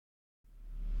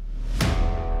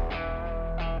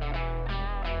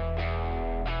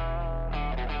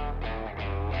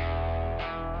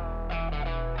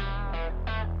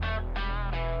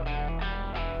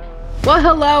Well,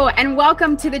 hello, and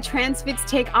welcome to the Transfix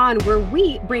Take On, where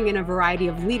we bring in a variety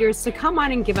of leaders to come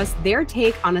on and give us their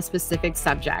take on a specific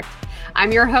subject.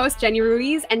 I'm your host, Jenny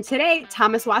Ruiz, and today,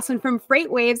 Thomas Wasson from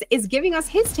Freightwaves is giving us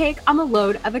his take on the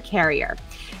load of a carrier.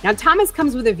 Now, Thomas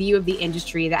comes with a view of the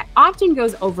industry that often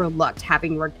goes overlooked,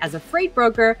 having worked as a freight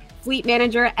broker, fleet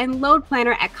manager, and load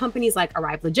planner at companies like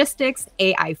Arrive Logistics,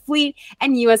 AI Fleet,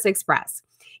 and US Express.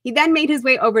 He then made his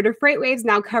way over to Freightwaves,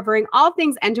 now covering all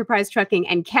things enterprise trucking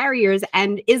and carriers,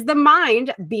 and is the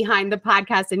mind behind the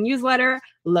podcast and newsletter,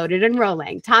 Loaded and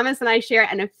Rolling. Thomas and I share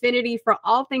an affinity for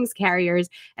all things carriers,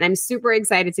 and I'm super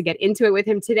excited to get into it with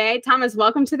him today. Thomas,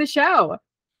 welcome to the show.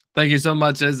 Thank you so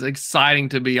much. It's exciting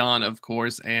to be on, of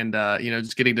course, and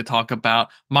just getting to talk about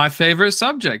my favorite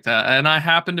subject. And I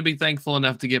happen to be thankful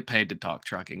enough to get paid to talk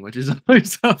trucking, which is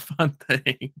always a fun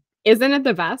thing. Isn't it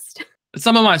the best?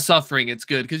 Some of my suffering, it's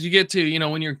good because you get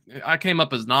to, I came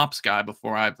up as an ops guy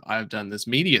before I've done this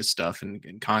media stuff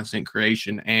and content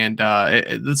creation, and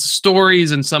the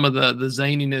stories and some of the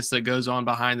zaniness that goes on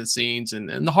behind the scenes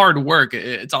and the hard work.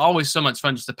 It's always so much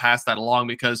fun just to pass that along,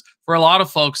 because for a lot of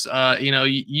folks,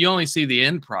 you only see the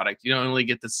end product. You don't really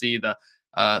get to see the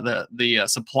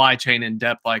supply chain in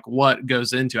depth, like what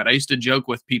goes into it. I used to joke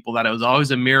with people that it was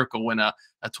always a miracle when a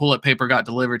toilet paper got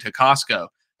delivered to Costco.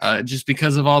 Just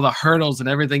because of all the hurdles and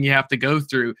everything you have to go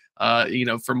through,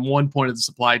 from one point of the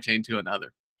supply chain to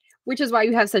another. Which is why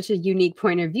you have such a unique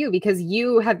point of view, because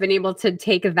you have been able to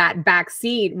take that back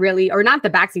seat, really, or not the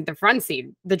back seat, the front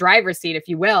seat, the driver's seat, if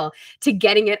you will, to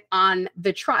getting it on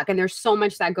the truck. And there's so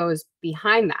much that goes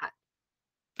behind that.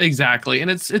 Exactly. And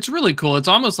it's really cool. It's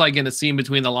almost like in a scene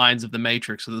between the lines of the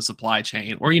Matrix of the supply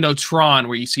chain, or, Tron,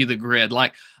 where you see the grid,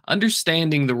 like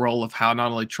understanding the role of how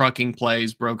not only trucking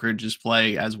plays, brokerages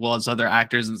play, as well as other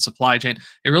actors in the supply chain.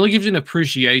 It really gives you an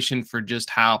appreciation for just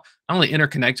how not only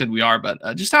interconnected we are, but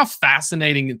just how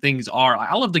fascinating things are.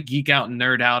 I love to geek out and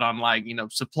nerd out on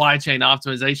supply chain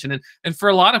optimization. And for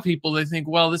a lot of people, they think,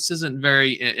 well, this isn't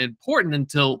very important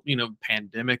until,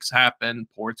 pandemics happen,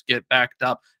 ports get backed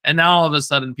up. And now all of a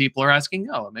sudden people are asking,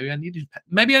 oh, maybe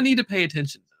I need to pay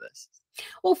attention to this.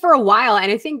 Well, for a while,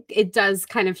 and I think it does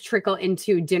kind of trickle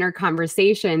into dinner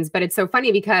conversations, but it's so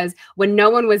funny because when no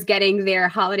one was getting their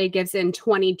holiday gifts in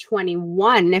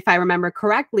 2021, if I remember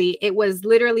correctly, it was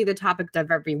literally the topic of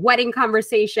every wedding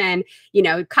conversation,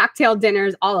 cocktail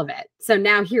dinners, all of it. So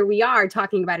now here we are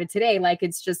talking about it today like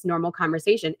it's just normal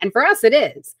conversation. And for us, it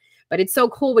is. But it's so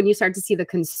cool when you start to see the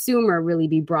consumer really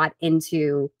be brought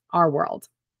into our world.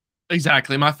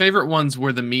 Exactly. My favorite ones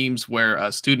were the memes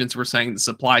where students were saying the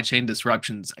supply chain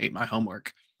disruptions ate my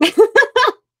homework.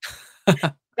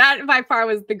 That by far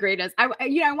was the greatest. I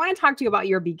want to talk to you about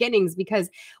your beginnings, because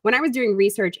when I was doing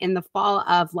research in the fall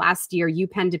of last year, you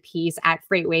penned a piece at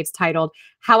Freightwaves titled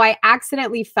 "How I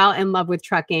Accidentally Fell in Love with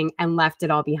Trucking and Left It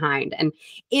All Behind." And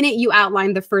in it, you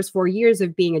outlined the first 4 years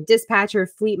of being a dispatcher,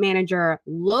 fleet manager,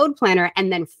 load planner,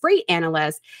 and then freight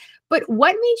analyst. But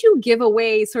what made you give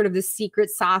away sort of the secret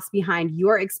sauce behind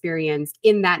your experience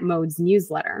in that Modes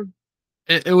newsletter?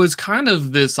 It was kind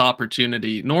of this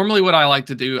opportunity. Normally what I like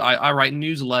to do, I write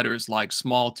newsletters, like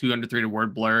small 200, 300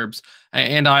 word blurbs,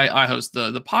 and I host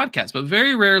the podcast, but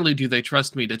very rarely do they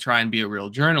trust me to try and be a real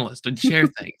journalist and share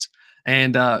things.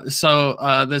 And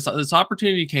so this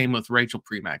opportunity came with Rachel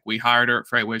Premack. We hired her at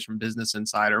Freightwaves from Business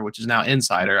Insider, which is now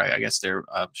Insider. I guess they're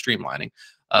streamlining.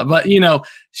 But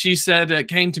she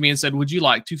came to me and said, would you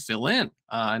like to fill in?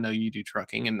 I know you do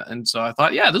trucking. And so I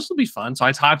thought, yeah, this will be fun. So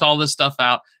I typed all this stuff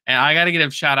out, and I got to give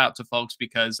a shout out to folks,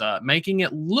 because making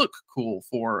it look cool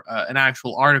for an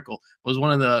actual article was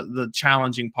one of the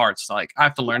challenging parts. Like, I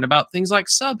have to learn about things like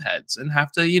subheads and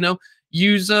have to,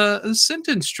 use a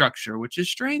sentence structure, which is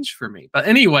strange for me. But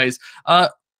anyways,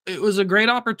 it was a great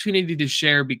opportunity to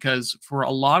share, because for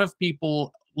a lot of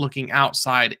people looking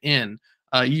outside in,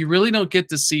 you really don't get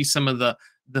to see some of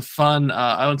the fun.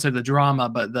 I wouldn't say the drama,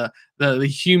 but the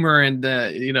humor and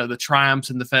the triumphs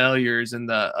and the failures and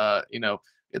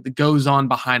it goes on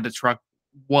behind a truck.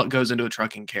 What goes into a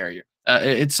trucking carrier?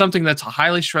 It's something that's a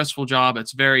highly stressful job.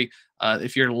 It's very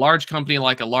if you're a large company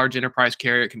like a large enterprise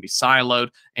carrier, it can be siloed,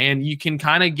 and you can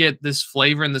kind of get this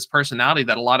flavor and this personality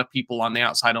that a lot of people on the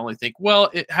outside only think, well,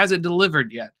 it hasn't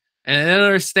delivered yet. And I don't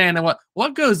understand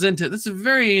what goes into it. This is a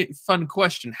very fun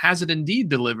question. Has it indeed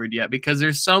delivered yet? Because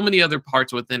there's so many other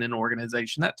parts within an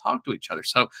organization that talk to each other.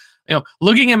 So,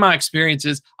 looking at my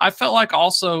experiences, I felt like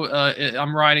also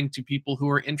I'm writing to people who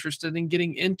are interested in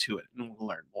getting into it and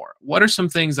learn more. What are some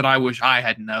things that I wish I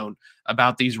had known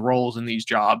about these roles and these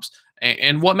jobs,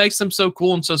 and what makes them so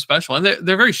cool and so special? And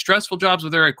they're very stressful jobs,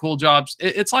 but they're very cool jobs.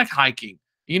 It's like hiking.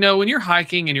 When you're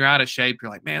hiking and you're out of shape,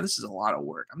 you're like, man, this is a lot of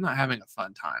work. I'm not having a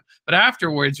fun time. But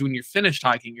afterwards, when you're finished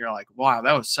hiking, you're like, wow,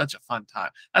 that was such a fun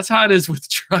time. That's how it is with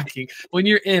trucking. When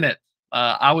you're in it,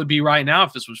 I would be right now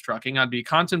if this was trucking. I'd be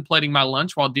contemplating my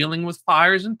lunch while dealing with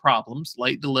fires and problems,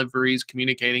 late deliveries,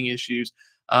 communicating issues,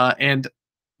 and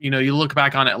you look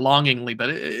back on it longingly. But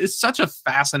it's such a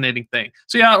fascinating thing.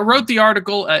 So yeah, I wrote the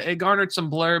article. It garnered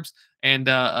some blurbs. And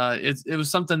it was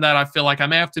something that I feel like I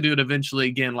may have to do it eventually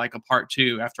again, like a part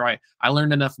two, after I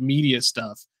learned enough media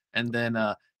stuff, and then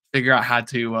figure out how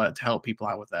to help people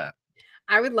out with that.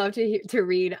 I would love to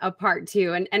read a part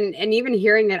two, and even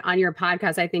hearing it on your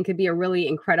podcast, I think could be a really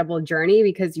incredible journey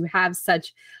because you have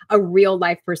such a real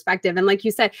life perspective. And like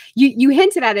you said, you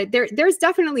hinted at it. There's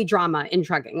definitely drama in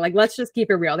trucking. Like, let's just keep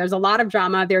it real. There's a lot of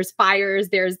drama. There's fires.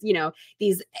 There's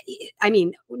these,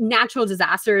 natural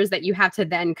disasters that you have to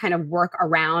then kind of work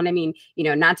around.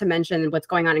 Not to mention what's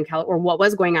going on what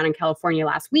was going on in California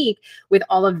last week with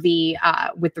all of the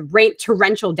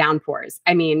torrential downpours.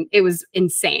 It was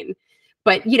insane.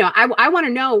 But, I want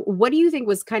to know, what do you think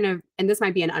was and this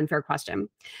might be an unfair question,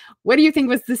 what do you think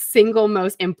was the single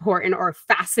most important or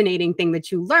fascinating thing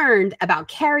that you learned about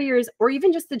carriers or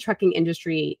even just the trucking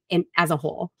industry as a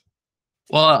whole?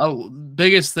 Well,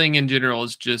 biggest thing in general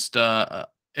is just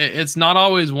it's not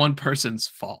always one person's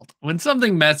fault. When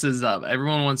something messes up,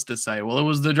 everyone wants to say, well, it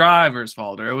was the driver's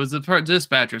fault or it was the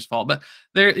dispatcher's fault. But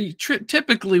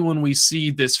typically when we see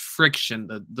this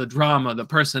friction, the drama, the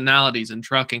personalities in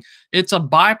trucking, it's a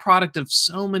byproduct of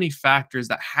so many factors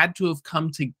that had to have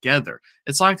come together.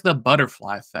 It's like the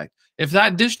butterfly effect. If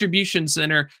that distribution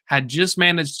center had just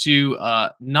managed to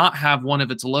not have one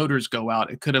of its loaders go out,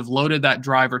 it could have loaded that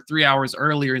driver 3 hours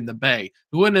earlier in the bay,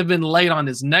 who wouldn't have been late on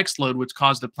his next load, which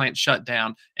caused the plant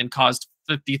shutdown and caused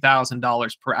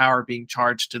 $50,000 per hour being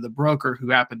charged to the broker who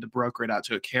happened to broker it out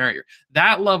to a carrier.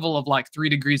 That level of like 3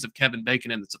 degrees of Kevin Bacon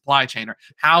in the supply chain, or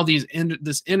how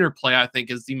this interplay, I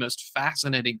think, is the most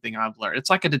fascinating thing I've learned.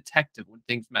 It's like a detective when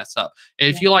things mess up.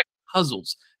 If you like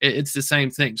puzzles, it's the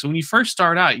same thing. So when you first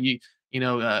start out, a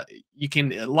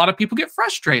lot of people get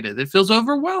frustrated. It feels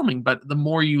overwhelming, but the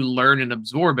more you learn and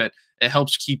absorb it, it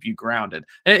helps keep you grounded.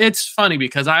 It's funny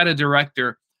because I had a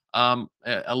director, a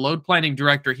load planning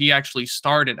director. He actually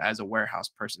started as a warehouse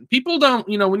person. People don't,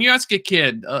 when you ask a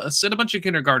kid, sit a bunch of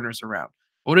kindergartners around,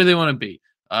 what do they want to be?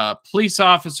 Police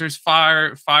officers,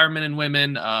 firemen and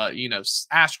women,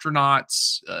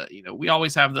 astronauts. We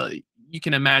always have you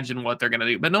can imagine what they're going to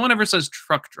do, but no one ever says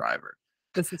truck driver.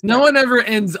 No one ever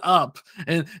ends up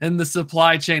in the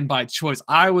supply chain by choice.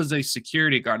 I was a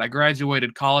security guard. I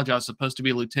graduated college. I was supposed to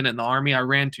be a lieutenant in the Army. I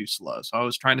ran too slow. So I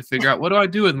was trying to figure out, what do I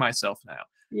do with myself now?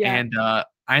 Yeah. And I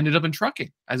ended up in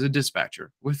trucking as a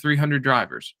dispatcher with 300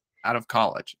 drivers out of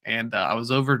college. And I was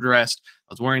overdressed.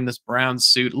 I was wearing this brown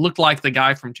suit. Looked like the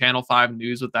guy from Channel 5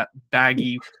 News with that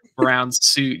baggy brown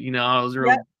suit. I was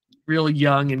real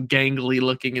young and gangly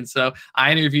looking. And so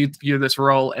I interviewed for this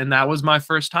role, and that was my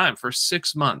first time. For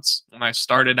 6 months when I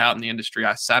started out in the industry,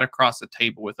 I sat across the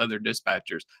table with other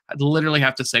dispatchers. I'd literally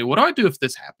have to say, what do I do if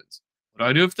this happens? What do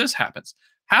I do if this happens?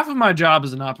 Half of my job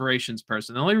as an operations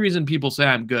person, the only reason people say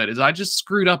I'm good is I just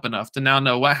screwed up enough to now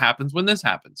know what happens when this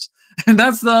happens. And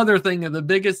that's the other thing, and the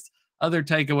biggest other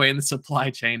takeaway in the supply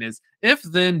chain is, if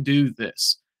then do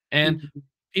this. And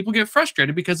people get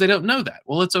frustrated because they don't know that.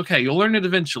 Well, it's okay. You'll learn it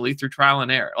eventually through trial and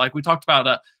error. Like we talked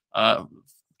about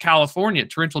California,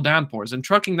 torrential downpours. In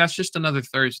trucking, that's just another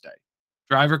Thursday.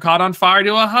 Driver caught on fire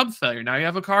to a hub failure. Now you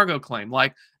have a cargo claim.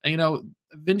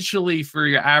 Eventually for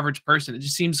your average person, it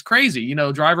just seems crazy.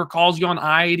 Driver calls you on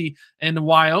I-80 in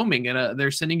Wyoming, and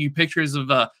they're sending you pictures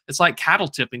of, it's like cattle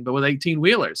tipping, but with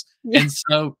 18-wheelers. Yeah. And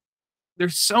so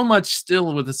there's so much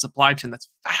still with the supply chain that's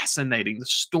fascinating, the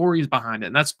stories behind it.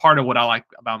 And that's part of what I like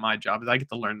about my job, is I get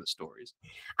to learn the stories.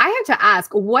 I have to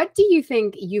ask, what do you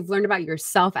think you've learned about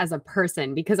yourself as a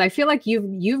person? Because I feel like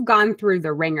you've gone through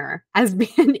the ringer as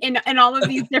being in all of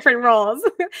these different roles.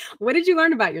 What did you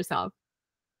learn about yourself?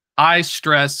 High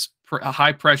stress,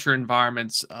 high pressure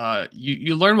environments.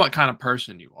 You learn what kind of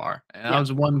person you are. And that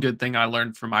was one good thing I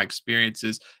learned from my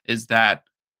experiences, is that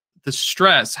the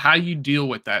stress, how you deal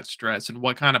with that stress, and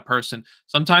what kind of person.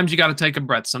 Sometimes you got to take a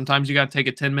breath. Sometimes you got to take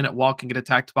a 10-minute walk and get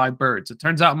attacked by birds. It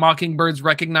turns out mockingbirds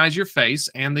recognize your face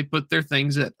and they put their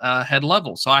things at head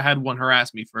level. So I had one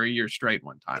harass me for a year straight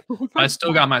one time. I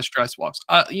still got my stress walks.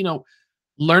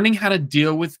 Learning how to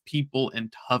deal with people in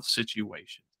tough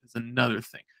situations is another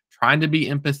thing. Trying to be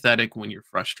empathetic when you're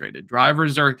frustrated.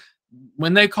 Drivers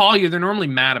when they call you, they're normally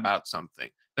mad about something.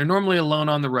 They're normally alone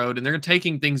on the road and they're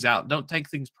taking things out. Don't take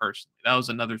things personally. That was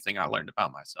another thing I learned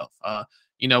about myself.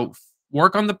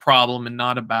 Work on the problem and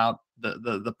not about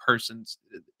the person's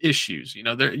issues. You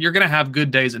know, you're going to have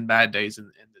good days and bad days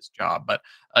in this job, but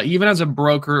even as a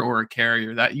broker or a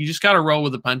carrier, that you just got to roll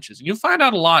with the punches, and you'll find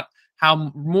out a lot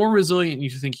how more resilient you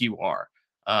think you are.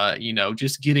 You know,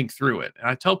 just getting through it. And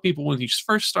I tell people when you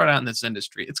first start out in this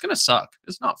industry, it's going to suck.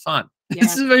 It's not fun. Yeah.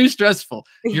 This is very stressful.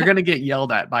 Yeah. You're going to get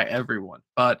yelled at by everyone,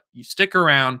 but you stick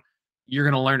around, you're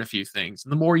going to learn a few things.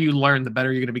 And the more you learn, the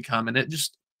better you're going to become. And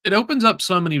it opens up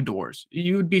so many doors.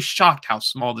 You would be shocked how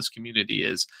small this community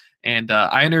is. And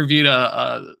I interviewed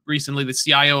recently the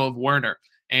CIO of Werner,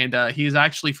 and he's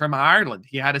actually from Ireland.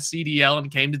 He had a CDL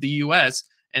and came to the US,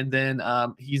 and then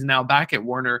he's now back at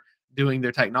Werner doing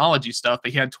their technology stuff.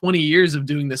 But he had 20 years of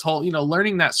doing this whole, you know,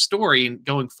 learning that story and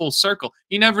going full circle.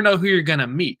 You never know who you're going to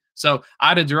meet. So I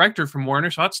had a director from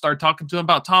Werner, so I'd start talking to him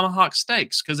about tomahawk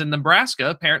steaks, because in Nebraska,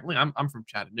 apparently, I'm from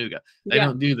Chattanooga, they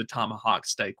don't do the tomahawk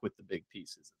steak with the big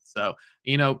pieces. So,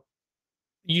 you know,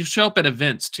 you show up at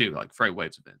events too, like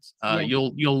Freightwaves events.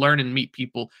 You'll learn and meet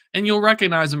people, and you'll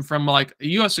recognize them from, like,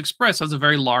 US Express has a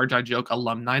very large, I joke,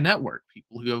 alumni network,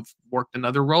 people who have worked in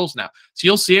other roles now. So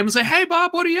you'll see them and say, "Hey,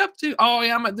 Bob, what are you up to?" "Oh,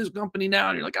 yeah, I'm at this company now."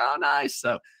 And you're like, "Oh, nice."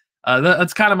 So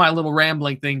that's kind of my little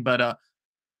rambling thing, but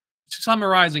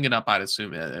summarizing it up, I'd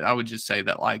assume I would just say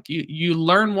that, like, you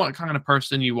learn what kind of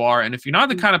person you are, and if you're not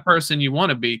the kind of person you want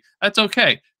to be, that's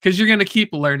okay, because you're going to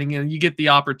keep learning, and you get the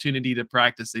opportunity to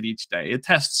practice it each day. It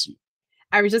tests you.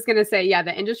 I was just going to say, yeah,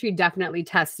 the industry definitely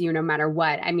tests you no matter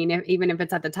what. I mean, even if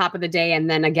it's at the top of the day, and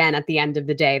then again at the end of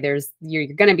the day, you're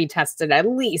going to be tested at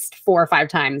least 4 or 5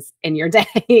 times in your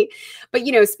day. But,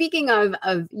 you know, speaking of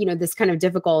you know, this kind of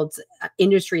difficult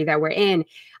industry that we're in,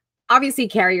 obviously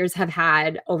carriers have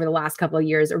had over the last couple of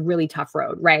years a really tough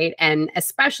road, right? And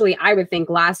especially I would think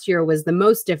last year was the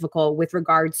most difficult with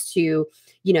regards to,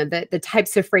 you know, the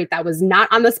types of freight that was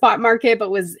not on the spot market, but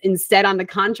was instead on the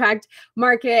contract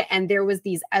market. And there was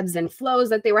these ebbs and flows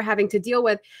that they were having to deal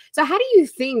with. So how do you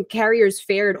think carriers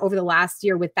fared over the last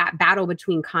year with that battle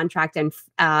between contract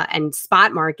and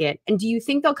spot market? And do you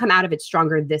think they'll come out of it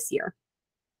stronger this year?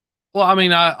 Well, I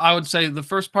mean, I would say the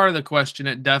first part of the question,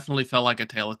 it definitely felt like a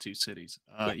tale of two cities.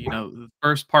 You know, the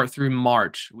first part through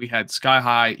March, we had sky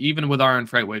high, even with our own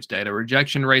Freightwaves data.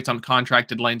 Rejection rates on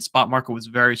contracted lanes, spot market was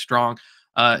very strong.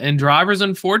 And drivers,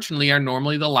 unfortunately, are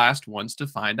normally the last ones to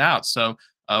find out. So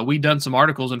we done some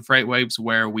articles in Freightwaves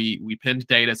where we pinned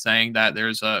data saying that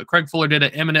Craig Fuller did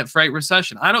an imminent freight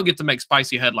recession. I don't get to make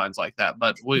spicy headlines like that,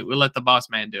 but we let the boss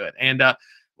man do it. And,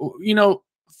 you know,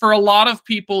 for a lot of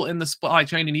people in the supply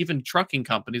chain and even trucking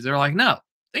companies, they're like, "No,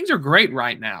 things are great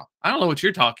right now. I don't know what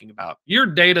you're talking about. Your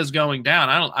data's going down.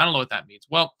 I don't know what that means."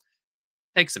 Well,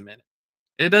 it takes a minute.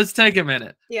 It does take a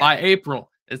minute. Yeah. By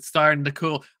April, it's starting to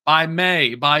cool. By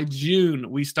May, by June,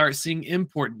 we start seeing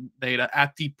import data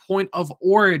at the point of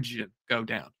origin go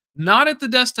down, not at the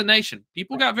destination.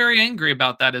 People got very angry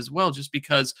about that as well, just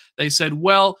because they said,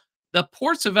 "Well, the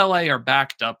ports of LA are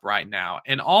backed up right now,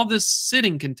 and all this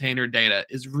sitting container data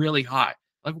is really high."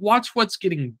 Like, watch what's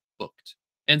getting booked.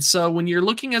 And so when you're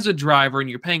looking as a driver and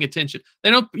you're paying attention,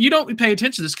 you don't pay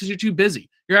attention to this because you're too busy.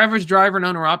 Your average driver and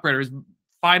owner operator is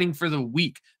fighting for the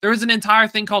week. There was an entire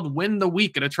thing called Win the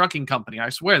Week at a trucking company. I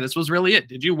swear this was really it.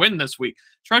 Did you win this week?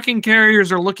 Trucking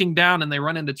carriers are looking down and they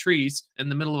run into trees in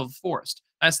the middle of a forest.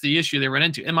 That's the issue they run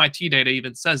into. MIT data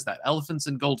even says that. Elephants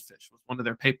and goldfish was one of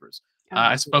their papers.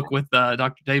 I spoke with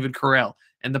Dr. David Carell,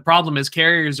 and the problem is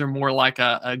carriers are more like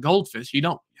a goldfish. You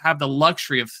don't have the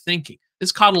luxury of thinking.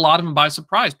 This caught a lot of them by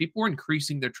surprise. People were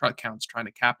increasing their truck counts trying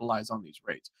to capitalize on these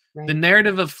rates. Right. The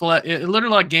narrative of literally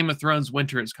like Game of Thrones,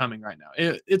 winter is coming right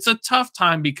now. It's a tough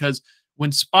time because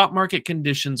when spot market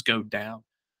conditions go down,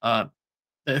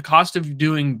 the cost of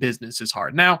doing business is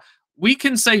hard. Now, we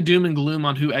can say doom and gloom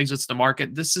on who exits the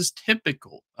market. This is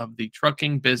typical of the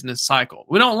trucking business cycle.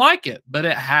 We don't like it, but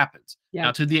it happens. Yeah.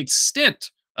 Now, to the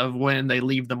extent of when they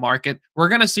leave the market, we're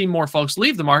going to see more folks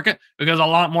leave the market because a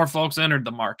lot more folks entered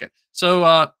the market.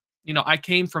 So, you know, I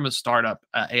came from a startup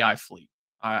AI fleet.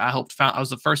 I was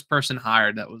the first person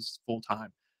hired that was full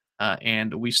time,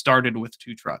 and we started with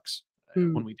 2 trucks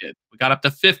when we did. We got up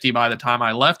to 50 by the time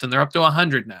I left, and they're up to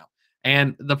 100 now.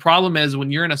 And the problem is when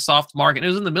you're in a soft market, it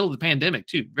was in the middle of the pandemic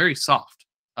too, very soft.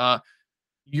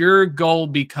 Your goal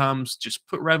becomes just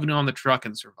put revenue on the truck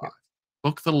and survive.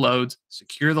 Book the loads,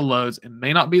 secure the loads. It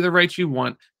may not be the rates you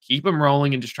want. Keep them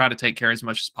rolling and just try to take care as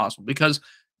much as possible because,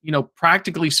 you know,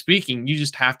 practically speaking, you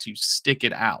just have to stick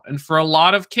it out. And for a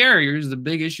lot of carriers, the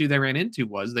big issue they ran into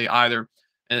was they either,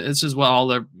 and this is what all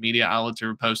the media outlets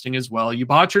are posting as well, you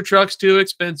bought your trucks too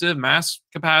expensive, mass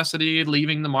capacity,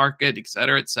 leaving the market, et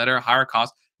cetera, higher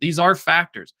cost. These are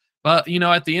factors. But, you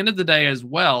know, at the end of the day as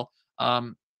well,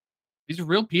 These are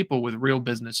real people with real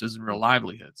businesses and real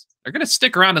livelihoods. They're going to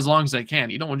stick around as long as they can.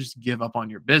 You don't want to just give up on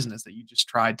your business that you just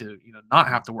tried to, not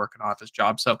have to work an office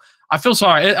job. So I feel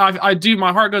sorry. I do.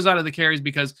 My heart goes out to the carriers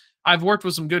because I've worked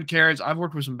with some good carriers. I've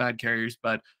worked with some bad carriers,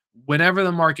 but whenever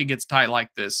the market gets tight like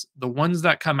this, the ones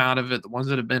that come out of it, the ones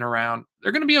that have been around,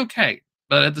 they're going to be okay.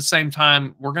 But at the same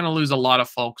time, we're going to lose a lot of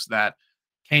folks that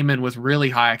came in with really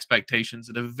high expectations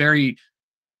at a very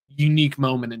unique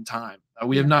moment in time that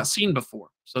we have not seen before.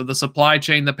 So the supply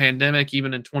chain, the pandemic,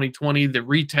 even in 2020, the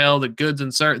retail, the goods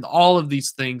and certain, all of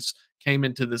these things came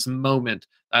into this moment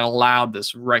that allowed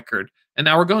this record. And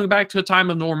now we're going back to a time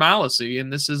of normalcy.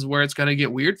 And this is where it's going to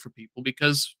get weird for people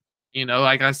because,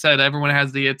 like I said, everyone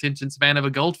has the attention span of a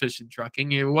goldfish in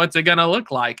trucking. What's it going to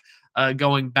look like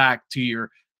going back to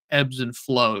your ebbs and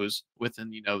flows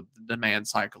within, the demand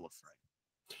cycle of freight?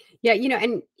 Yeah,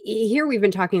 and here we've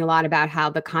been talking a lot about how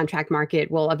the contract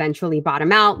market will eventually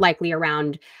bottom out, likely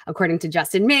around, according to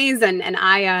Justin Mays and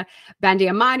Aya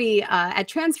Bandiamati at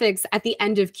Transfix, at the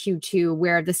end of Q2,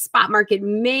 where the spot market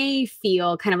may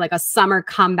feel kind of like a summer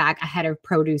comeback ahead of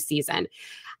produce season.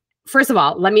 First of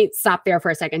all, let me stop there for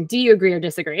a second. Do you agree or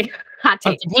disagree? Hot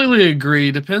take. I completely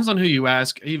agree. Depends on who you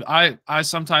ask. I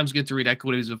sometimes get to read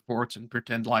equities reports and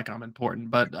pretend like I'm important,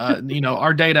 but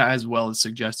our data as well is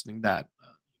suggesting that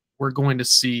we're going to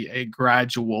see a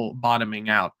gradual bottoming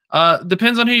out.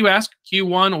 Depends on who you ask.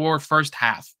 Q1 or first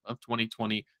half of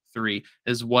 2023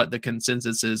 is what the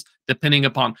consensus is, depending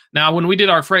upon. Now, when we did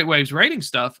our Freightwaves rating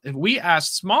stuff, if we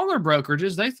asked smaller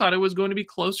brokerages, they thought it was going to be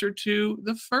closer to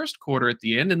the first quarter at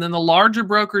the end. And then the larger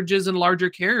brokerages and larger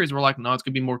carriers were like, no, it's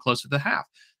going to be more closer to the half.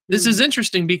 This is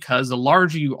interesting because the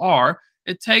larger you are,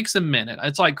 it takes a minute.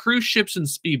 It's like cruise ships and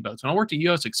speedboats. When I worked at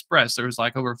US Express, there was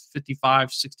like over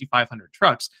 6,500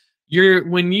 trucks.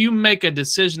 When you make a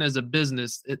decision as a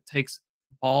business, it takes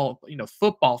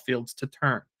football fields to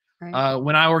turn. Right.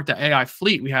 When I worked at AI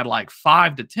Fleet, we had like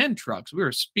 5 to 10 trucks. We were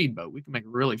a speedboat. We could make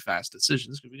really fast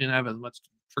decisions because we didn't have as much to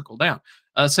trickle down.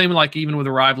 Same like even with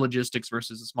Arrive Logistics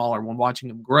versus a smaller one, watching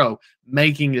them grow,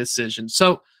 making decisions.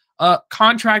 So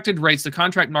contracted rates, the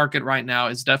contract market right now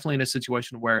is definitely in a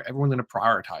situation where everyone's going to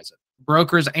prioritize it.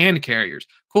 Brokers and carriers.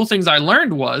 Cool things I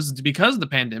learned was because of the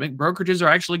pandemic, brokerages are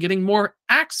actually getting more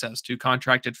access to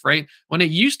contracted freight when it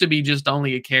used to be just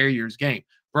only a carrier's game.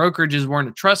 Brokerages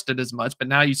weren't trusted as much, but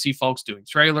now you see folks doing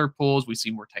trailer pools. We see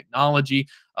more technology.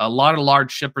 A lot of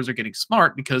large shippers are getting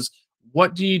smart because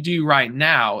what do you do right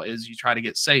now is you try to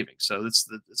get savings. So it's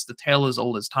the tale as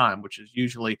old as time, which is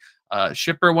usually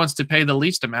shipper wants to pay the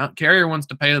least amount, carrier wants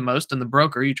to pay the most, and the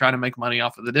broker, you try to make money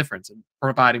off of the difference and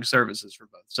providing services for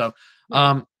both. So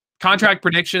contract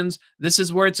predictions, this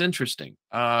is where it's interesting.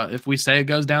 If we say it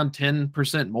goes down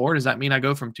 10% more, does that mean I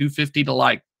go from 250 to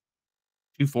like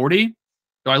 240?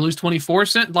 Do I lose 24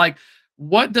 cents? Like,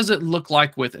 what does it look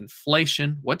like with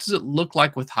inflation? What does it look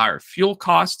like with higher fuel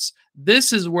costs?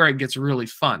 This is where it gets really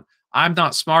fun. I'm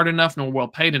not smart enough nor well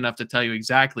paid enough to tell you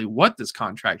exactly what this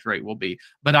contract rate will be,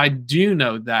 but I do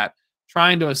know that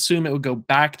trying to assume it would go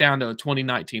back down to a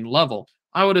 2019 level,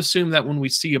 I would assume that when we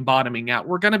see a bottoming out,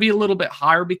 we're going to be a little bit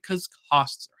higher because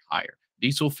costs are higher.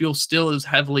 Diesel fuel still is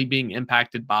heavily being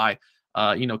impacted by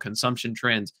consumption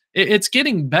trends. It's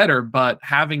getting better, but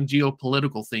having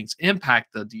geopolitical things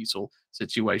impact the diesel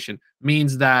situation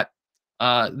means that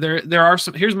there are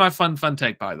some. Here's my fun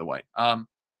take, by the way.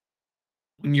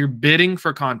 When you're bidding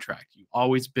for contract, you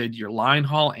always bid your line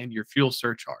haul and your fuel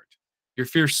surcharge.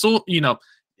 If your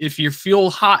fuel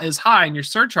is high and your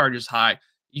surcharge is high,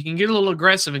 you can get a little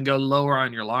aggressive and go lower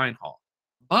on your line haul.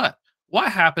 But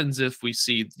what happens if we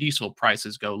see diesel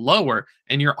prices go lower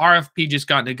and your RFP just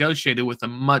got negotiated with a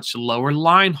much lower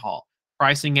line haul?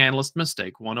 Pricing analyst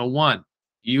mistake 101.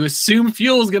 You assume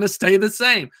fuel is going to stay the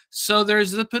same. So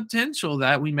there's the potential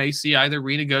that we may see either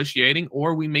renegotiating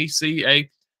or we may see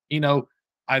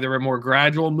either a more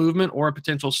gradual movement or a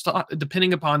potential stop,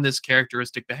 depending upon this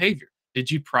characteristic behavior. Did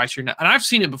you price your... And I've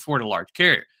seen it before to large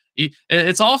carrier.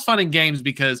 It's all fun and games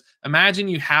because imagine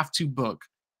you have to book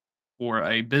for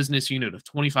a business unit of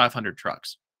 2,500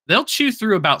 trucks. They'll chew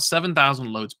through about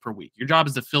 7,000 loads per week. Your job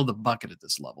is to fill the bucket at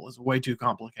this level. It's way too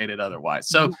complicated otherwise.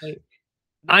 So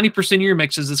 90% of your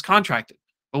mixes is contracted.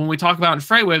 But when we talk about in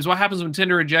Freightwaves, what happens when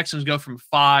tender rejections go from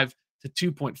 5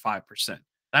 to 2.5%?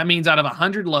 That means out of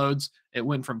 100 loads, it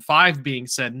went from 5 being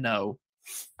said, no,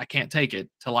 I can't take it,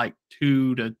 to like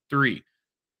 2 to 3.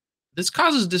 This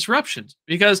causes disruptions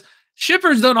because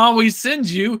shippers don't always send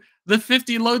you the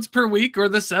 50 loads per week or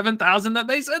the 7,000 that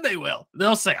they said they will.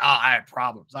 They'll say, oh, I had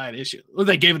problems. I had issues. Well,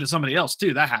 they gave it to somebody else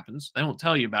too. That happens. They won't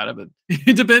tell you about it, but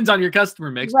it depends on your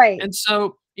customer mix. Right. And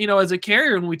so, as a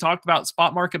carrier, when we talked about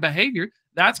spot market behavior,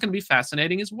 That's going to be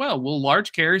fascinating as well. Will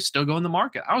large carriers still go in the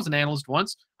market? I was an analyst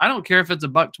once. I don't care if it's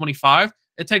 $1.25.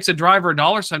 It takes a driver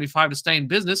 $1.75 to stay in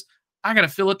business. I got to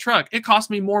fill a truck. It costs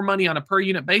me more money on a per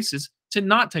unit basis to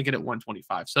not take it at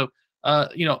 125. So, a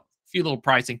few little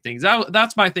pricing things.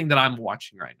 That's my thing that I'm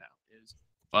watching right now is,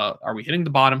 are we hitting the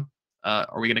bottom?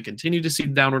 Are we going to continue to see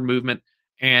downward movement?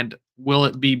 And will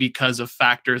it be because of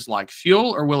factors like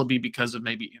fuel, or will it be because of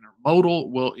maybe intermodal?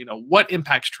 What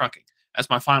impacts trucking? That's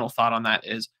my final thought on that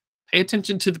is pay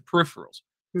attention to the peripherals.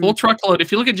 Full truckload.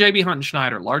 If you look at JB Hunt and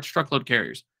Schneider, large truckload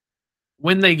carriers,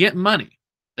 when they get money,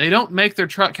 they don't make their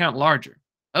truck count larger.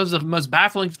 That was the most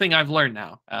baffling thing I've learned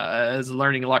now, as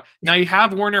learning a lot. Now you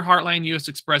have Werner, Heartland, US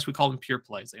Express. We call them pure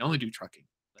plays. They only do trucking.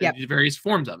 They do various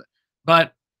forms of it.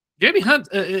 But JB Hunt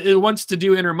it wants to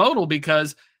do intermodal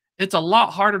because it's a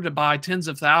lot harder to buy tens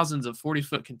of thousands of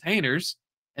 40-foot containers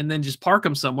and then just park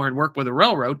them somewhere and work with a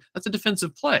railroad. That's a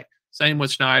defensive play. Same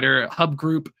with Schneider, Hub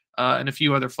Group, and a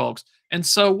few other folks. And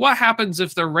so what happens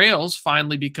if the rails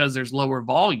finally, because there's lower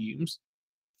volumes,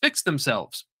 fix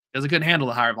themselves because they couldn't handle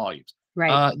the higher volumes?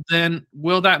 Right. Then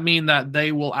will that mean that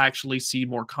they will actually see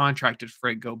more contracted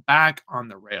freight go back on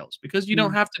the rails? Because you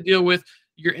don't have to deal with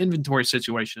your inventory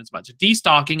situation as much.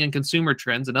 Destocking and consumer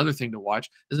trends, another thing to watch,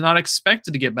 is not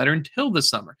expected to get better until the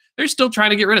summer. They're still trying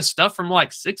to get rid of stuff from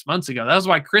like 6 months ago. That was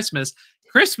why Christmas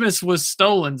was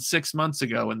stolen 6 months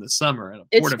ago in the summer at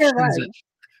a port of Shenzhen.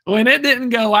 When it didn't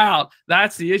go out,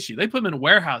 that's the issue. They put them in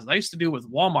warehouses. I used to do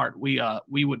with Walmart.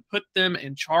 We would put them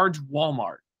and charge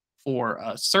Walmart for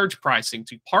surge pricing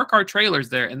to park our trailers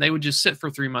there, and they would just sit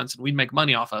for 3 months, and we'd make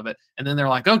money off of it. And then they're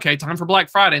like, okay, time for Black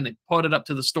Friday, and they put it up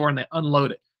to the store and they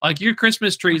unload it. Like your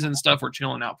Christmas trees and stuff were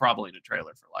chilling out probably in a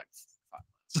trailer for like 5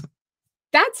 months.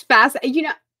 That's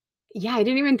fascinating. Yeah, I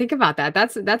didn't even think about that.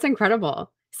 That's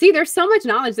incredible. See, there's so much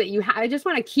knowledge that you have. I just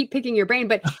want to keep picking your brain,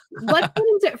 but let's get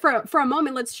into for a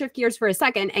moment. Let's shift gears for a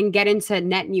second and get into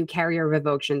net new carrier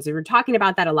revoctions. We're talking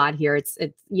about that a lot here. It's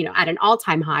at an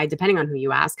all-time high, depending on who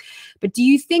you ask. But do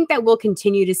you think that we'll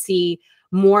continue to see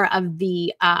more of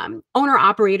the owner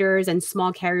operators and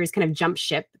small carriers kind of jump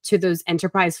ship to those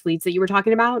enterprise fleets that you were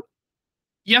talking about?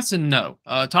 Yes and no.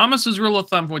 Thomas's rule of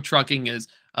thumb with trucking is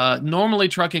normally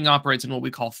trucking operates in what we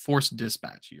call forced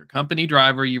dispatch. Your company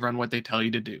driver, you run what they tell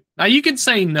you to do. Now, you can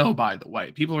say no, by the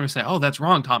way. People are going to say, oh, that's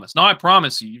wrong, Thomas. No, I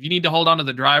promise you, if you need to hold on to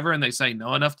the driver and they say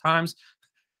no enough times,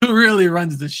 who really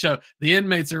runs the show? The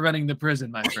inmates are running the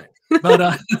prison, my friend.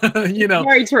 But,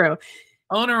 Very true.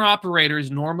 Owner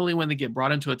operators, normally when they get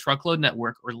brought into a truckload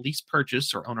network or lease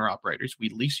purchase, or owner operators, we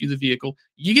lease you the vehicle,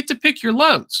 you get to pick your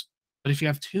loads. But if you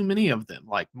have too many of them,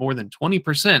 like more than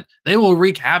 20%, they will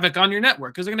wreak havoc on your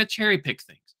network because they're going to cherry pick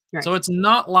things. Right. So it's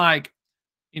not like,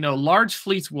 large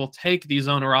fleets will take these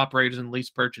owner operators and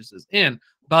lease purchases in,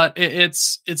 but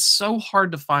it's so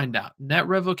hard to find out. Net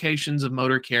revocations of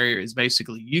motor carrier is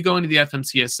basically you going to the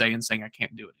FMCSA and saying, I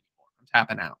can't do it anymore. I'm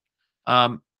tapping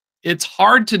out. It's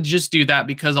hard to just do that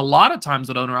because a lot of times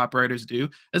what owner operators do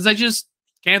is they just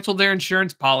cancel their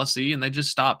insurance policy and they just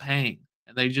stop paying.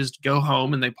 And they just go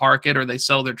home and they park it or they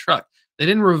sell their truck. They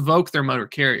didn't revoke their motor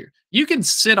carrier. You can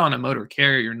sit on a motor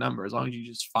carrier number as long as you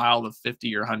just file the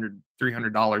 $50 or $100,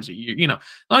 $300 a year. As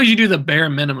long as you do the bare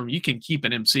minimum, you can keep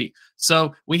an MC.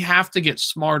 So we have to get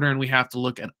smarter and we have to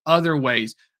look at other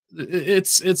ways.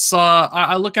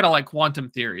 I look at it like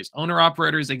quantum theories. Owner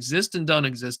operators exist and don't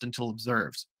exist until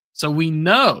observed. So we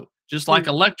know, just like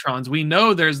electrons, we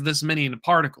know there's this many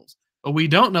particles, but we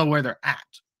don't know where they're at.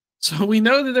 So we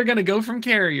know that they're going to go from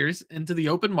carriers into the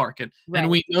open market, right.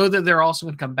 And we know that they're also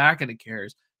going to come back into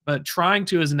carriers. But trying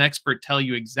to, as an expert, tell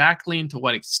you exactly and to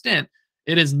what extent,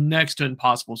 it is next to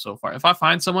impossible so far. If I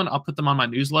find someone, I'll put them on my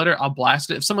newsletter. I'll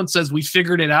blast it. If someone says, we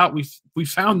figured it out, we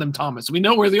found them, Thomas. We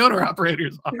know where the owner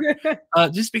operators are.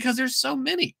 Just because there's so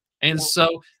many. And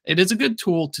so it is a good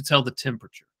tool to tell the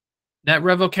temperature. Net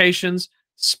revocations,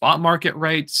 spot market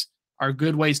rates, are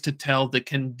good ways to tell the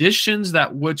conditions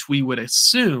that which we would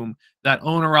assume that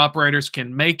owner operators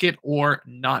can make it or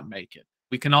not make it.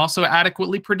 We can also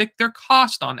adequately predict their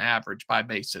cost on average by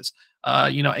basis.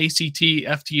 ACT,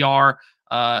 FTR,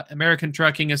 American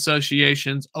Trucking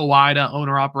Associations, OIDA,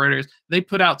 owner operators, they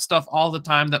put out stuff all the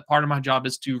time that part of my job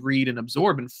is to read and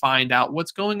absorb and find out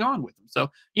what's going on with them. So,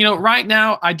 right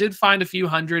now I did find a few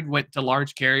hundred went to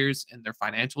large carriers and their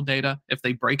financial data. If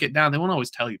they break it down, they won't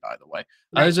always tell you, by the way.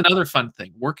 There's another fun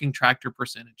thing, working tractor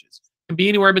percentages. It can be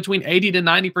anywhere between 80 to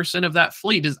 90% of that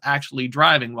fleet is actually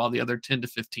driving while the other 10 to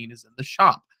 15 is in the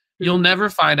shop. You'll never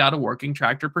find out a working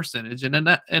tractor percentage in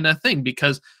a thing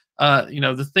because,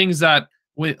 the things that,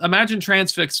 imagine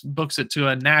Transfix books it to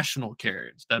a national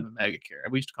carrier instead of a mega carrier.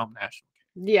 We used to call them national carriers.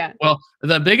 Yeah. Well,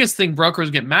 the biggest thing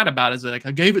brokers get mad about is like,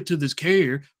 I gave it to this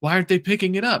carrier. Why aren't they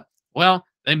picking it up? Well,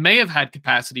 they may have had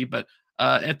capacity, but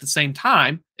at the same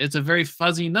time, it's a very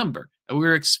fuzzy number. We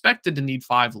were expected to need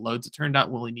 5 loads. It turned out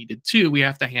we only needed 2. We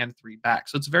have to hand 3 back.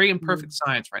 So it's very imperfect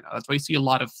science right now. That's why you see a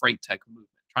lot of freight tech movement,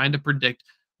 trying to predict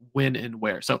when and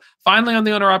where. So finally, on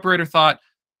the owner operator thought,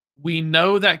 we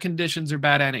know that conditions are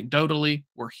bad anecdotally.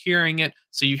 We're hearing it.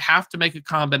 So you have to make a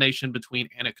combination between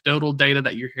anecdotal data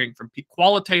that you're hearing from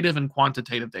qualitative and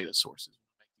quantitative data sources to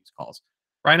make these calls.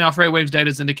 Right now, Freightwaves data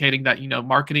is indicating that,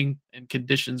 marketing and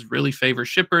conditions really favor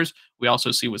shippers. We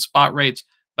also see with spot rates.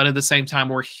 But at the same time,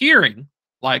 we're hearing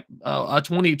like a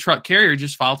 20 truck carrier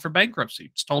just filed for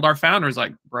bankruptcy. Just told our founders,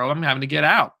 like, bro, I'm having to get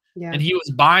out. Yeah. And he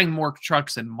was buying more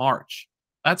trucks in March.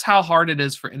 That's how hard it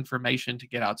is for information to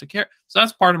get out to care. So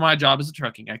that's part of my job as a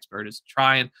trucking expert, is to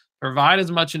try and provide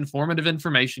as much informative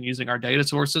information using our data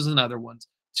sources and other ones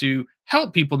to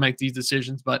help people make these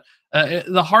decisions. But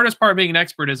the hardest part of being an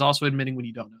expert is also admitting when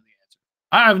you don't know the answer.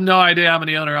 I have no idea how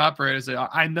many owner operators there are.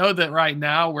 I know that right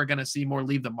now we're going to see more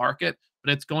leave the market,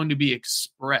 but it's going to be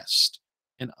expressed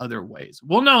in other ways.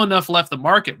 We'll know enough left the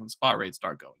market when spot rates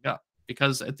start going up,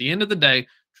 because at the end of the day,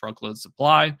 truckload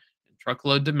supply and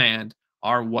truckload demand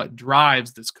are what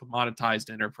drives this commoditized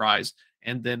enterprise.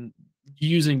 And then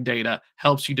using data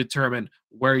helps you determine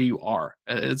where you are.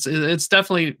 It's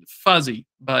definitely fuzzy,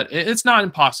 but it's not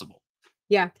impossible.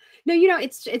 Yeah. No,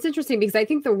 it's interesting because I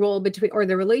think the role between, or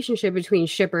the relationship between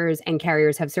shippers and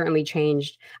carriers have certainly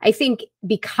changed. I think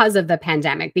because of the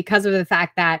pandemic, because of the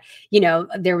fact that,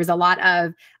 there was a lot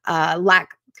of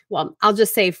I'll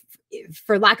just say,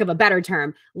 for lack of a better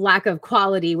term, lack of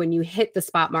quality when you hit the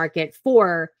spot market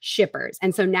for shippers.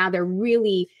 And so now they're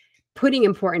really putting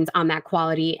importance on that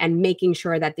quality and making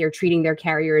sure that they're treating their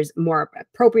carriers more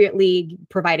appropriately,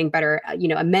 providing better,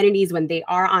 amenities when they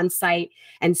are on site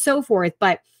and so forth.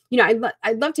 But,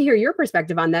 I'd love to hear your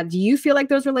perspective on that. Do you feel like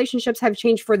those relationships have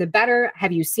changed for the better?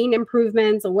 Have you seen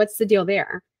improvements? Or what's the deal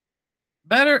there?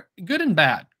 Better, good and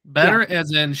bad. Better,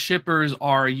 as in shippers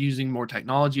are using more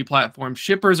technology platforms.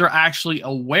 Shippers are actually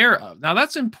aware of. Now,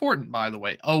 that's important, by the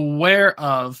way, aware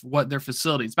of what their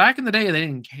facilities. Back in the day, they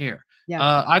didn't care.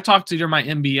 Yeah. I talked to, during my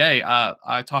MBA,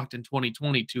 I talked in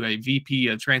 2020 to a VP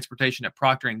of transportation at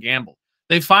Procter & Gamble.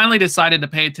 They finally decided to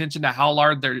pay attention to how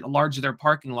large their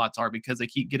parking lots are, because they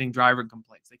keep getting driver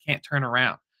complaints. They can't turn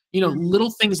around.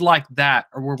 Little things like that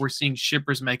are where we're seeing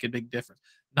shippers make a big difference.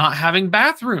 Not having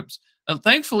bathrooms.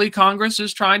 Thankfully, Congress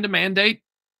is trying to mandate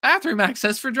bathroom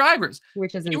access for drivers.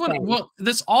 Which is insane. Well,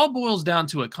 this all boils down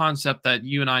to a concept that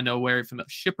you and I know very familiar: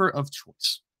 shipper of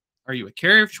choice. Are you a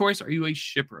carrier of choice? Or are you a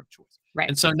shipper of choice? Right.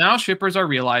 And so now shippers are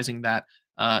realizing that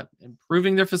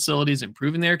improving their facilities,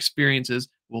 improving their experiences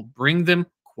will bring them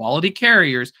quality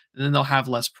carriers, and then they'll have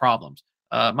less problems.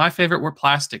 My favorite were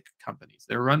plastic companies.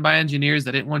 They were run by engineers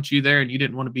that didn't want you there, and you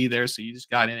didn't want to be there, so you just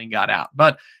got in and got out.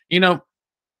 But,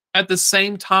 at the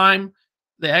same time,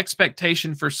 the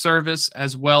expectation for service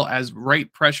as well as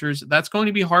rate pressures, that's going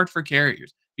to be hard for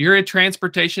carriers. You're a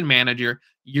transportation manager,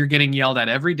 you're getting yelled at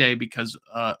every day because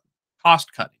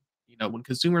cost cutting. When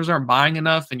consumers aren't buying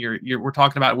enough, and we're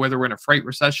talking about whether we're in a freight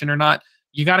recession or not,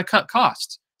 you got to cut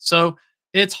costs. So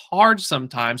it's hard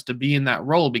sometimes to be in that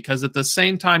role, because at the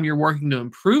same time you're working to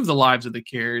improve the lives of the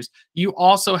carriers, you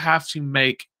also have to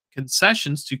make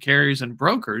concessions to carriers and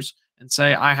brokers and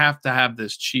say, I have to have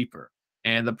this cheaper.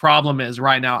 And the problem is,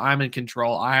 right now I'm in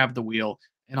control, I have the wheel,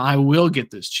 and I will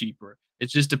get this cheaper. It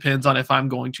just depends on if I'm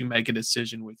going to make a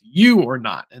decision with you or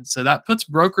not. And so that puts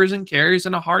brokers and carriers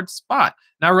in a hard spot.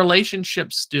 Now,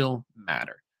 relationships still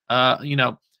matter.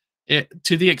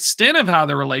 To the extent of how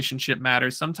the relationship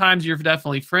matters, sometimes you're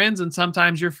definitely friends and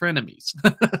sometimes you're frenemies.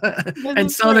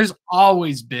 And so there's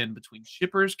always been, between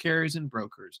shippers, carriers, and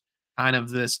brokers, kind of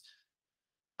this,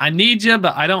 I need you,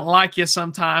 but I don't like you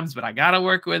sometimes, but I got to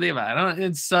work with you, but I don't.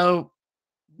 And so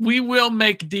we will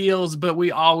make deals, but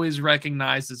we always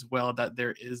recognize as well that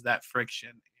there is that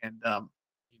friction. And,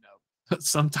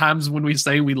 sometimes when we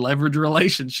say we leverage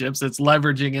relationships, it's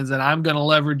leveraging is that I'm going to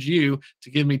leverage you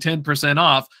to give me 10%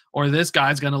 off, or this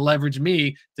guy's going to leverage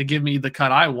me to give me the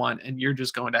cut I want, and you're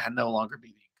just going to no longer be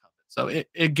the incumbent. So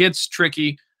it gets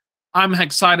tricky. I'm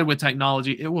excited with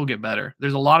technology. It will get better.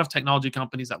 There's a lot of technology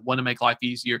companies that want to make life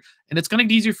easier, and it's going to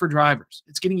get easier for drivers.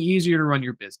 It's getting easier to run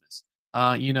your business.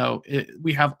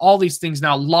 We have all these things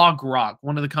now. LogRock,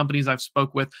 one of the companies I've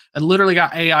spoke with, and literally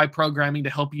got AI programming to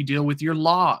help you deal with your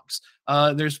logs.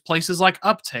 There's places like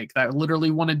Uptake that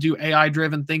literally want to do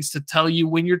AI-driven things to tell you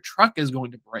when your truck is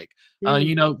going to break.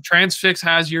 Transfix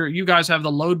has you guys have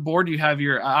the load board. You have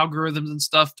your algorithms and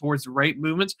stuff towards rate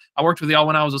movements. I worked with y'all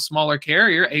when I was a smaller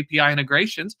carrier, API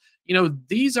integrations.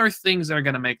 these are things that are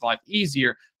going to make life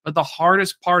easier. But the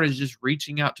hardest part is just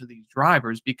reaching out to these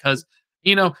drivers because,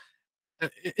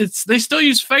 they still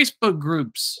use Facebook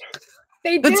groups.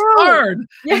 They do. It's hard.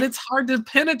 Yeah. And it's hard to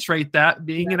penetrate that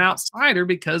being an outsider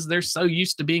because they're so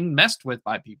used to being messed with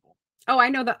by people. Oh, I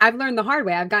know that I've learned the hard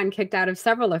way. I've gotten kicked out of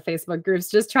several of Facebook groups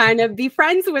just trying to be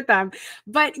friends with them.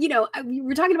 But,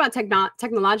 we're talking about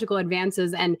technological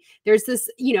advances, and there's this,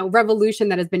 revolution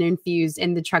that has been infused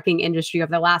in the trucking industry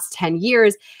over the last 10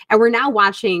 years. And we're now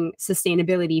watching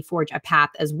sustainability forge a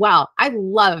path as well. I'd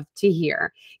love to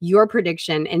hear your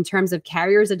prediction in terms of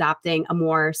carriers adopting a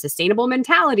more sustainable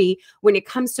mentality when it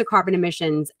comes to carbon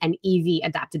emissions and EV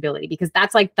adaptability, because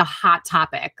that's like the hot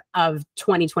topic of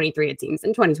 2023, it seems,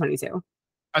 and 2022.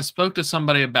 I spoke to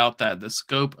somebody about that, the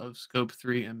scope of Scope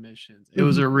 3 emissions. It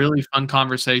was a really fun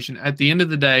conversation. At the end of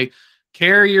the day,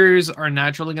 carriers are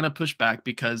naturally going to push back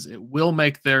because it will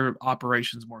make their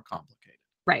operations more complicated.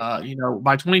 Right.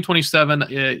 By 2027,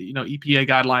 EPA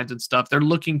guidelines and stuff, they're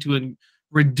looking to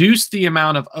reduce the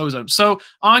amount of ozone. So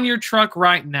on your truck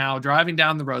right now, driving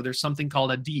down the road, there's something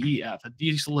called a DEF, a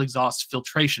diesel exhaust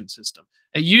filtration system.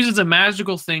 It uses a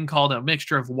magical thing called a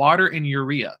mixture of water and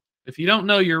urea. If you don't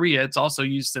know urea, it's also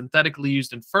synthetically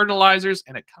used in fertilizers,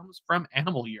 and it comes from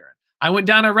animal urine. I went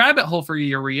down a rabbit hole for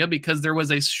urea because there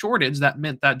was a shortage that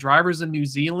meant that drivers in New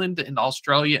Zealand and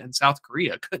Australia and South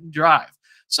Korea couldn't drive.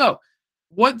 So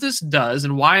what this does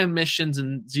and why emissions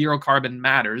and zero carbon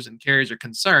matters and carriers are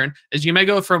concerned is you may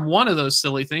go from one of those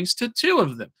silly things to two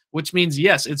of them, which means,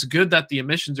 yes, it's good that the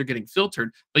emissions are getting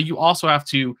filtered, but you also have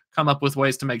to come up with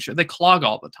ways to make sure they clog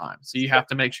all the time. So you have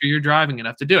to make sure you're driving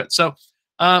enough to do it. So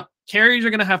carriers are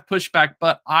going to have pushback,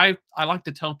 but I like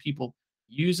to tell people,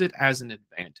 use it as an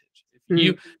advantage.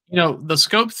 If the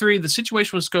Scope 3, the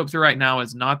situation with Scope 3 right now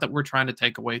is not that we're trying to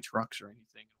take away trucks or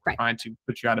anything. We're trying to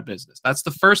put you out of business. That's the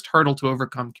first hurdle to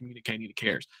overcome communicating to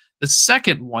carriers. The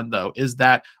second one, though, is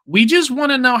that we just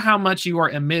want to know how much you are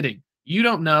emitting. You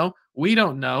don't know. We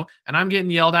don't know. And I'm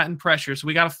getting yelled at and pressure, so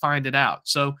we got to find it out.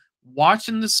 So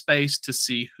watching the space to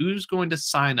see who's going to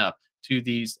sign up to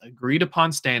these agreed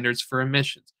upon standards for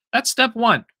emissions. That's step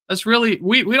one. That's really,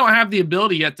 we don't have the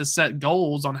ability yet to set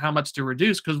goals on how much to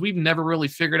reduce because we've never really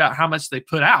figured out how much they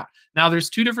put out. Now,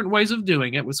 there's two different ways of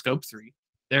doing it with Scope 3.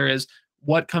 There is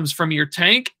what comes from your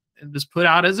tank and is put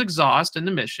out as exhaust and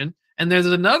emission. And there's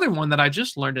another one that I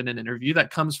just learned in an interview that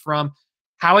comes from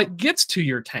how it gets to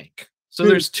your tank. So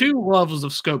there's two levels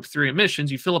of Scope 3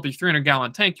 emissions. You fill up your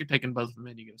 300-gallon tank, you're taking both of them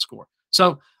in, you get a score.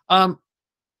 So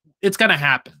it's going to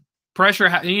happen. Pressure,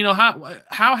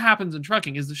 how happens in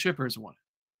trucking is the shippers want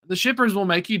it. The shippers will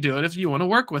make you do it if you want to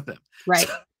work with them. Right.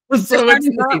 So it's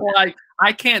not like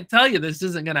I can't tell you this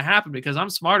isn't going to happen because I'm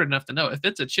smart enough to know if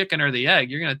it's a chicken or the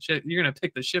egg, you're going to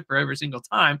pick the shipper every single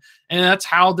time, and that's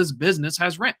how this business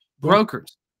has ran.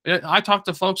 Brokers. I talk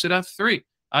to folks at F3.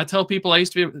 I tell people I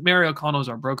used to be Mary O'Connell is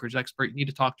our brokerage expert. You need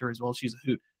to talk to her as well. She's a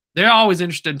hoot. They're always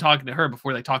interested in talking to her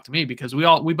before they talk to me because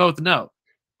we both know.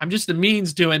 I'm just a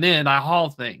means to an end. I haul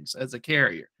things as a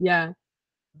carrier. Yeah.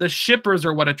 The shippers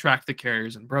are what attract the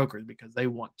carriers and brokers because they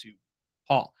want to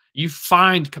haul. You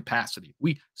find capacity.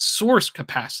 We source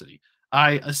capacity.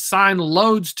 I assign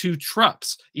loads to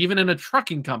trucks. Even in a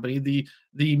trucking company,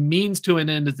 the means to an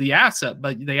end is the asset,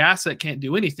 but the asset can't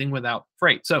do anything without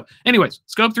freight. So anyways,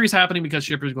 Scope 3 is happening because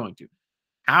shippers are going to.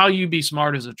 How you be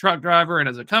smart as a truck driver and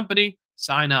as a company,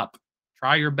 sign up.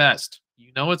 Try your best.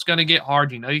 You know it's going to get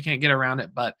hard. You know you can't get around it.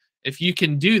 But if you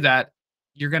can do that,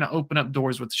 you're going to open up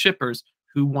doors with shippers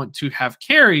who want to have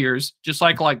carriers, just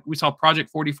like we saw Project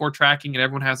 44 tracking and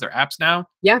everyone has their apps now.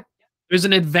 Yeah. There's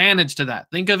an advantage to that.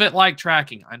 Think of it like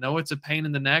tracking. I know it's a pain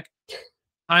in the neck.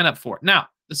 Sign up for it. Now,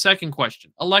 the second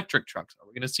question, electric trucks. Are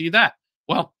we going to see that?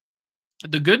 Well,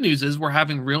 the good news is we're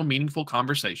having real meaningful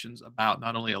conversations about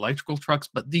not only electrical trucks,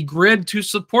 but the grid to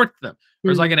support them.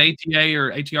 There's like an ATA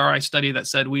or ATRI study that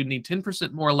said we need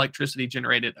 10% more electricity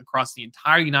generated across the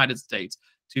entire United States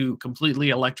to completely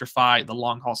electrify the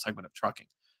long-haul segment of trucking.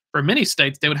 For many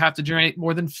states, they would have to generate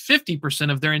more than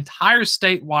 50% of their entire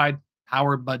statewide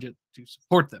power budget to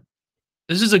support them.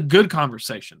 This is a good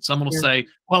conversation. Someone will say,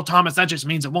 well, Thomas, that just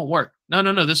means it won't work.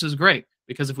 No, this is great.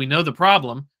 Because if we know the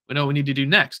problem, we know what we need to do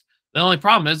next. The only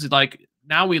problem is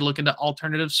now we look into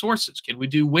alternative sources. Can we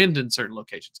do wind in certain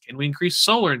locations? Can we increase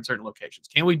solar in certain locations?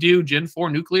 Can we do Gen 4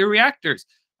 nuclear reactors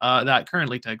that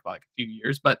currently take a few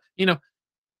years? But,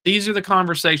 these are the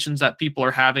conversations that people are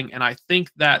having. And I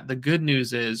think that the good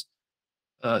news is,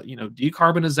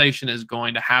 decarbonization is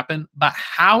going to happen. But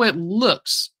how it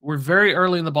looks, we're very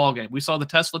early in the ballgame. We saw the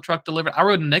Tesla truck delivered. I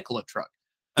rode a Nikola truck.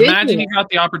 Imagine you got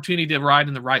the opportunity to ride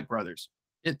in the Wright brothers.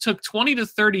 It took 20 to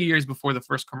 30 years before the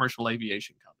first commercial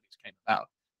aviation companies came about.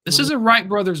 This is a Wright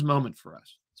brothers moment for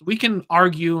us. So we can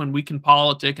argue and we can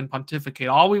politic and pontificate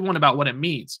all we want about what it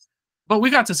means, but we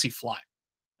got to see flight.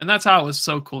 And that's how it was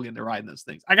so cool getting to ride in those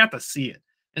things. I got to see it.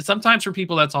 And sometimes for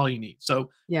people, that's all you need.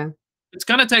 So Yeah. it's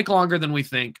going to take longer than we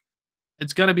think.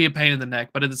 It's going to be a pain in the neck,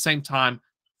 but at the same time,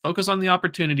 focus on the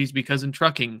opportunities, because in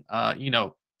trucking,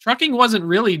 trucking wasn't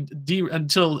really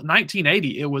until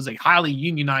 1980. It was a highly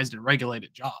unionized and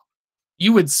regulated job.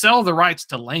 You would sell the rights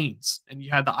to lanes, and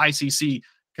you had the ICC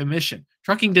commission.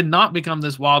 Trucking did not become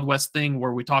this Wild West thing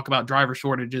where we talk about driver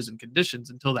shortages and conditions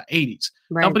until the 80s.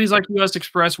 Right. Companies like US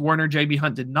Express, Werner, JB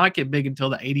Hunt did not get big until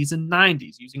the 80s and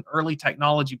 90s, using early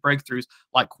technology breakthroughs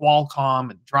like Qualcomm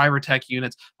and driver tech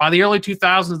units. By the early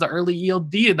 2000s, the early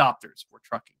ELD adopters were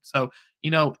trucking. So,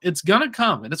 it's going to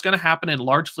come, and it's going to happen, and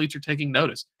large fleets are taking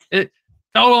notice. Go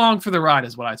along for the ride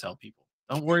is what I tell people.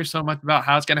 Don't worry so much about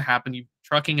how it's going to happen.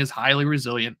 Trucking is highly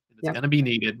resilient. It's going to be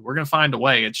needed. We're going to find a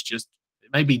way. It's just,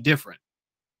 it may be different.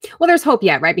 Well, there's hope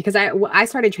yet, right? Because I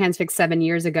started Transfix 7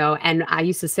 years ago, and I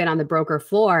used to sit on the broker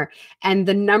floor, and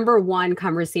the number one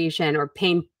conversation or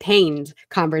pained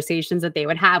conversations that they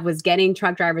would have was getting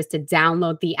truck drivers to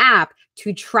download the app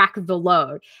to track the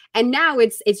load. And now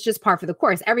it's just par for the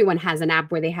course. Everyone has an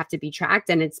app where they have to be tracked,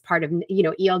 and it's part of,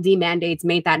 ELD mandates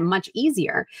made that much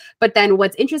easier. But then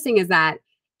what's interesting is that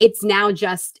it's now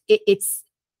just,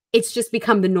 it's just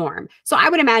become the norm. So I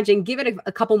would imagine, give it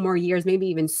a couple more years, maybe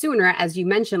even sooner, as you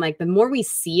mentioned, like the more we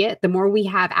see it, the more we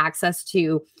have access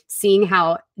to seeing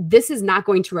how this is not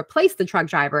going to replace the truck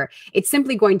driver. It's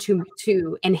simply going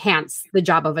to enhance the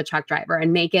job of a truck driver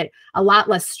and make it a lot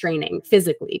less straining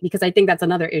physically, because I think that's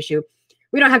another issue.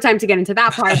 We don't have time to get into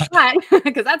that part, but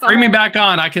because that's bring me back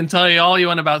on. I can tell you all you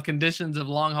want about conditions of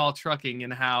long haul trucking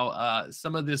and how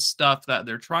some of this stuff that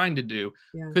they're trying to do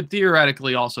could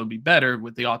theoretically also be better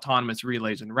with the autonomous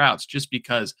relays and routes, just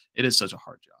because it is such a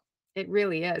hard job. It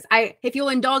really is. If you'll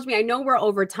indulge me, I know we're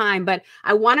over time, but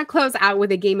I want to close out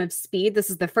with a game of speed. This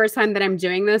is the first time that I'm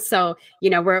doing this, so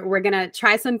we're gonna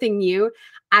try something new.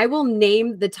 I will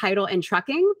name the title in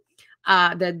trucking,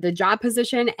 the job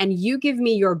position, and you give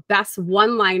me your best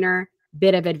one-liner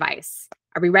bit of advice.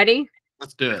 Are we ready?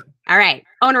 Let's do it. All right.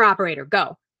 Owner operator,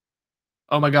 go.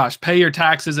 Oh my gosh. Pay your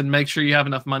taxes and make sure you have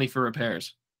enough money for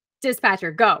repairs.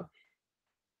 Dispatcher, go.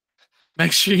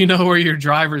 Make sure you know where your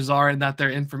drivers are and that their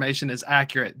information is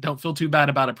accurate. Don't feel too bad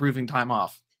about approving time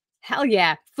off. Hell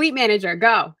yeah. Fleet manager,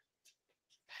 go.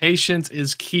 Patience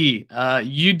is key.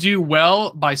 You do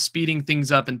well by speeding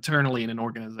things up internally in an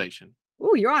organization.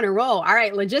 Ooh, you're on a roll. All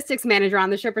right. Logistics manager on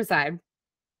the shipper side.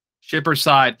 Shipper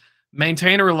side.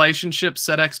 Maintain a relationship,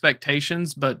 set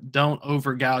expectations, but don't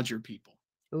overgouge your people.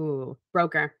 Ooh,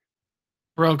 broker.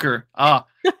 Broker.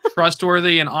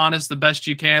 Trustworthy and honest the best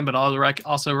you can, but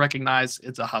also recognize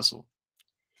it's a hustle.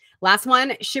 Last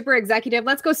one, shipper executive.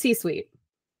 Let's go C-suite.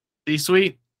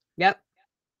 C-suite? Yep.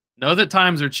 Know that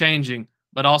times are changing,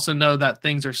 but also know that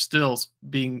things are still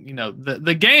being,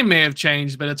 the game may have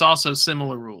changed, but it's also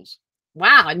similar rules.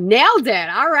 Wow, nailed it.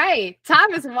 All right.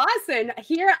 Thomas Wasson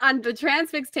here on the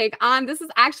Transfix Take On. This is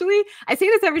actually, I say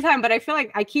this every time, but I feel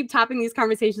like I keep topping these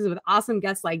conversations with awesome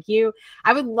guests like you.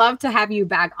 I would love to have you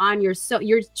back on. You're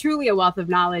truly a wealth of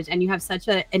knowledge, and you have such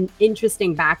an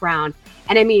interesting background.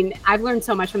 And I mean, I've learned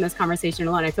so much from this conversation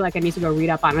alone. I feel like I need to go read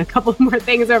up on a couple more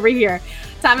things over here.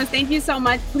 Thomas, thank you so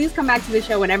much. Please come back to the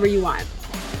show whenever you want.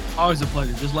 Always a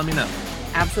pleasure. Just let me know.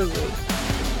 Absolutely.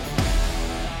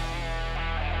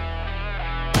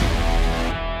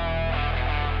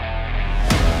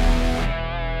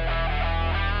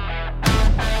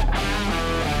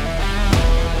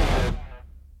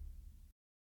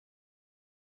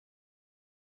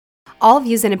 All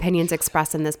views and opinions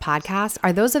expressed in this podcast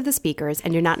are those of the speakers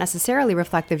and do not necessarily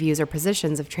reflect the views or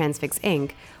positions of Transfix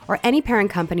Inc. or any parent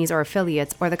companies or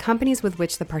affiliates or the companies with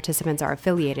which the participants are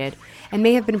affiliated, and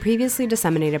may have been previously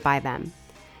disseminated by them.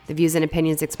 The views and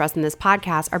opinions expressed in this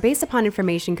podcast are based upon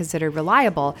information considered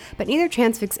reliable, but neither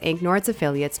Transfix Inc. nor its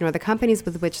affiliates nor the companies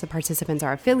with which the participants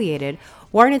are affiliated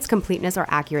warrant its completeness or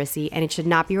accuracy, and it should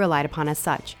not be relied upon as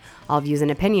such. All views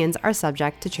and opinions are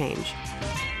subject to change.